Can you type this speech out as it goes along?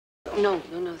No,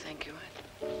 thank you.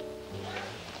 All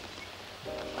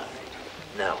right.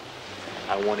 Now,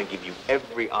 I want to give you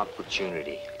every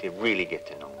opportunity to really get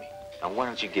to know me. Now, why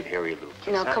don't you give Harry a little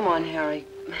kiss? Now, come on, Harry.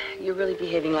 You're really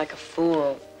behaving like a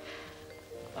fool.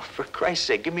 Oh, for Christ's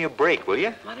sake, give me a break, will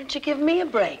you? Why don't you give me a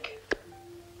break?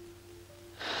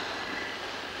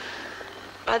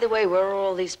 By the way, where are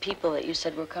all these people that you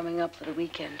said were coming up for the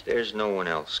weekend? There's no one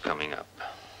else coming up.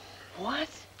 What?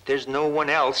 There's no one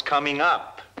else coming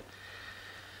up.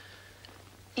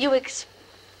 You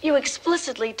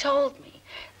explicitly told me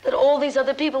that all these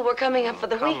other people were coming up for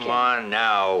the weekend. Come on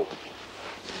now.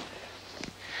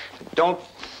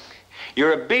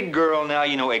 You're a big girl now.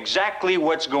 You know exactly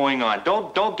what's going on.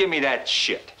 Don't give me that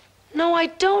shit. No, I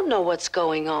don't know what's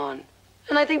going on.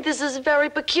 And I think this is very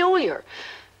peculiar.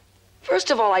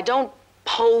 First of all, I don't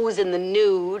pose in the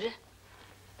nude. And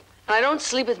I don't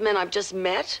sleep with men I've just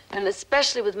met, and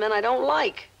especially with men I don't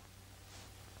like.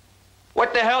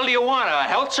 What the hell do you want, a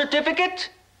health certificate?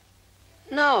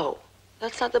 No,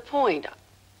 that's not the point.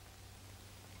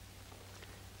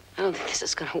 I don't think this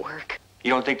is gonna work.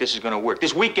 You don't think this is gonna work?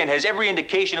 This weekend has every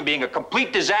indication of being a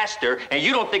complete disaster, and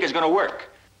you don't think it's gonna work?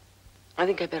 I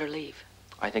think I better leave.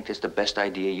 I think that's the best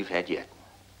idea you've had yet.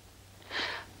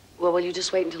 Well, will you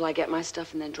just wait until I get my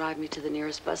stuff and then drive me to the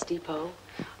nearest bus depot?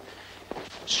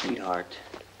 Sweetheart,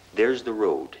 there's the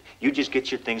road. You just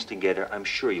get your things together. I'm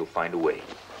sure you'll find a way.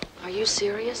 Are you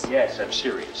serious? Yes, I'm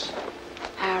serious.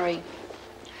 Harry,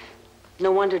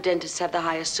 no wonder dentists have the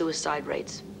highest suicide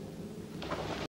rates.